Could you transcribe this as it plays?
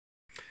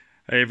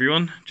Hey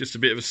everyone, just a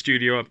bit of a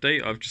studio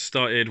update. I've just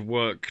started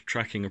work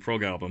tracking a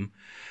prog album.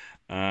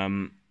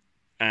 And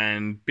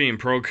being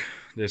prog,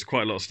 there's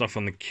quite a lot of stuff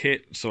on the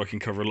kit, so I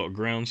can cover a lot of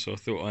ground, so I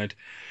thought I'd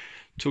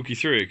talk you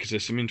through it because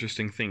there's some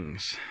interesting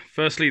things.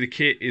 Firstly, the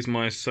kit is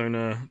my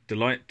Sonar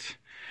Delight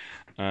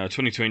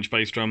 22-inch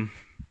bass drum,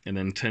 and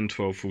then 10,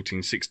 12,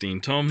 14, 16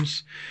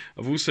 toms.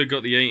 I've also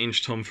got the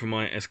 8-inch tom from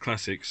my S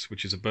Classics,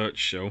 which is a birch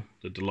shell.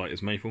 The Delight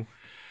is maple.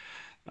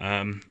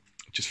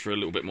 Just for a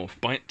little bit more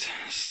bite.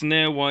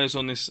 Snare-wise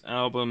on this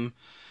album,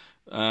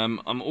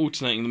 I'm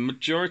alternating. The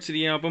majority of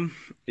the album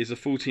is a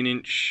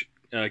 14-inch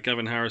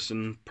Gavin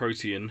Harrison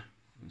Protean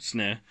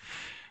snare.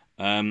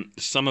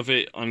 Some of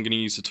it I'm going to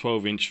use the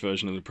 12-inch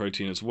version of the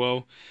Protean as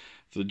well.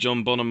 For the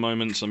John Bonham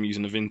moments, I'm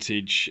using a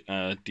vintage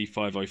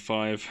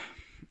D505,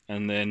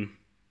 and then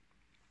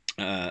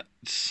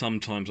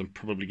sometimes I'm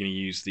probably going to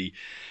use the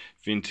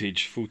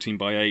vintage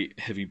 14x8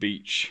 Heavy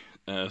Beach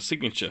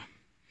signature.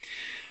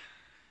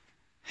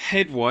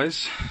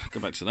 Head-wise, go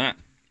back to that.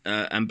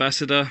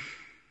 Ambassador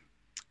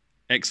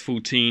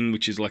X14,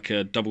 which is like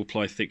a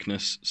double-ply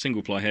thickness,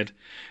 single-ply head,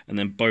 and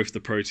then both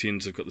the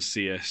Proteans have got the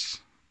CS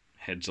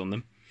heads on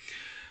them.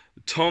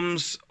 The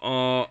toms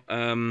are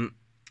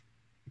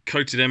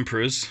coated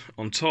Emperors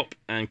on top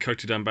and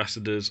coated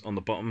Ambassadors on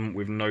the bottom,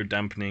 with no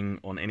dampening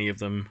on any of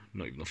them,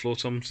 not even the floor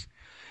toms.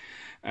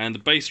 And the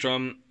bass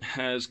drum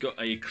has got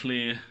a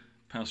clear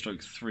Power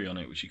Stroke 3 on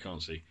it, which you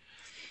can't see.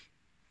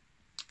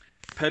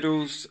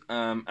 Pedals,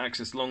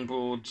 Axis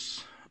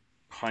longboards,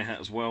 hi-hat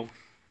as well.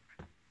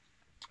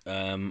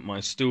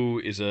 My stool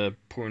is a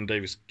Porter &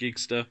 Davis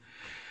Gigster.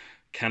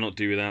 Cannot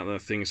do without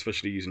that thing,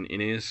 especially using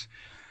in-ears.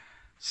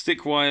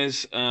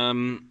 Stick-wise,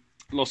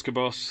 Los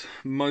Cabos.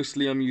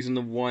 Mostly I'm using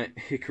the white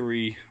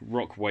hickory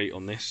rock weight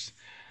on this.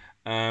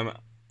 I'm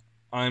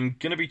going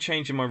to be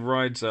changing my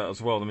rides out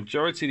as well. The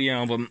majority of the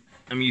album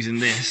I'm using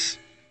this,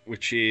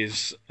 which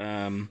is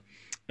a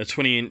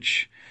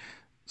 20-inch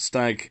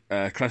Stag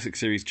Classic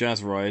Series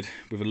Jazz Ride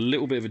with a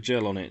little bit of a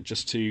gel on it,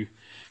 just to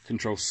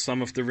control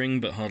some of the ring,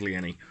 but hardly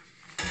any.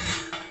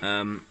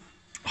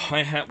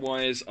 Hi-hat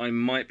wise, I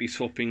might be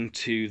swapping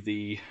to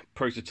the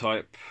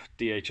prototype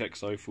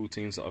DHXO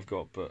 14s that I've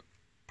got, but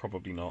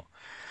probably not.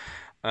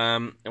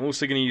 I'm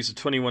also going to use a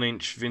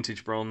 21-inch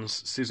vintage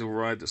bronze sizzle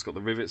ride that's got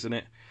the rivets in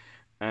it,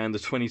 and the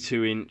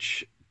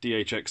 22-inch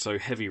DHXO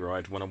heavy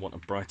ride when I want a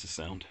brighter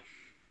sound.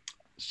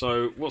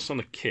 So what's on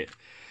the kit?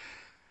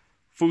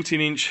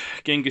 14-inch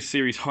Genghis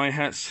series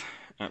hi-hats,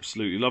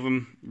 absolutely love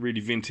them.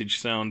 Really vintage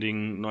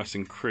sounding, nice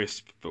and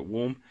crisp but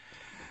warm.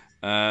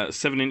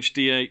 7-inch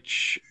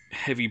DH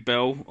heavy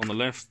bell on the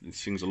left.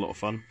 This thing's a lot of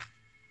fun.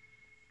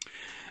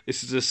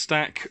 This is a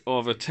stack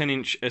of a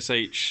 10-inch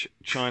SH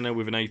China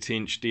with an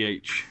 8-inch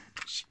DH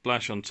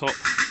splash on top.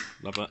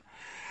 Love that.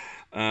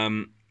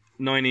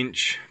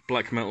 9-inch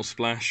black metal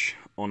splash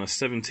on a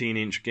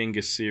 17-inch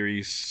Genghis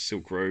series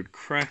Silk Road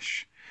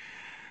Crash.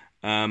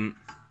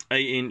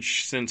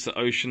 8-inch Sensor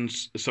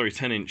Oceans, sorry,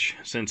 10-inch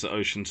Sensor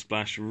Ocean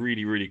Splash,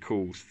 really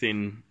cool,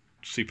 thin,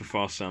 super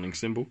fast sounding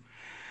cymbal.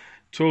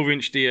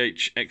 12-inch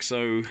DH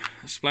EXO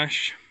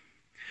Splash.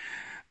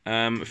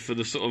 For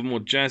the sort of more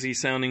jazzy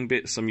sounding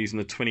bits, I'm using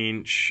the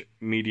 20-inch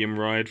medium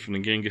ride from the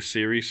Genghis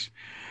series.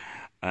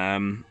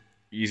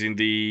 Using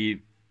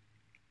the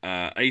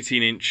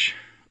 18-inch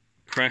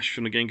Crash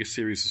from the Genghis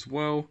series as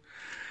well.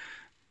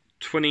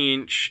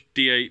 20-inch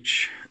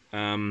DH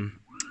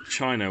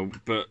China,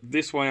 but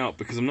this way up,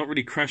 because I'm not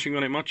really crashing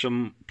on it much,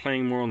 I'm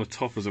playing more on the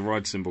top as a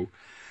ride cymbal.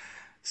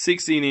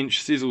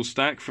 16-inch Sizzle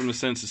Stack from the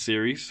Sensor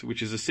series,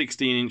 which is a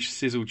 16-inch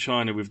Sizzle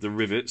China with the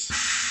rivets,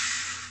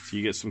 so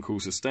you get some cool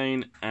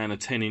sustain, and a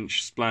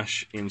 10-inch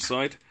splash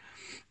inside.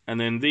 And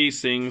then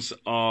these things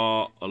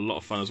are a lot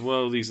of fun as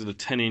well. These are the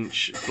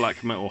 10-inch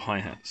black metal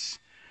hi-hats.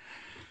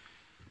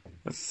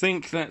 I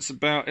think that's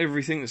about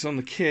everything that's on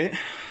the kit.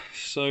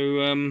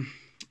 So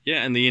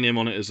yeah, and the in-ear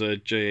monitors are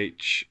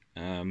JH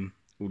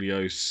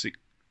Audio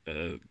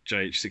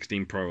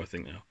JH16 Pro, I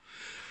think now.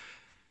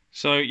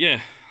 So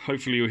yeah,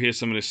 hopefully you'll hear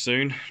some of this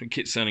soon. The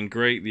kit's sounding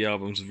great. The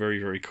album's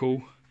very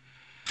cool.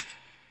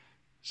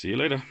 See you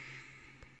later.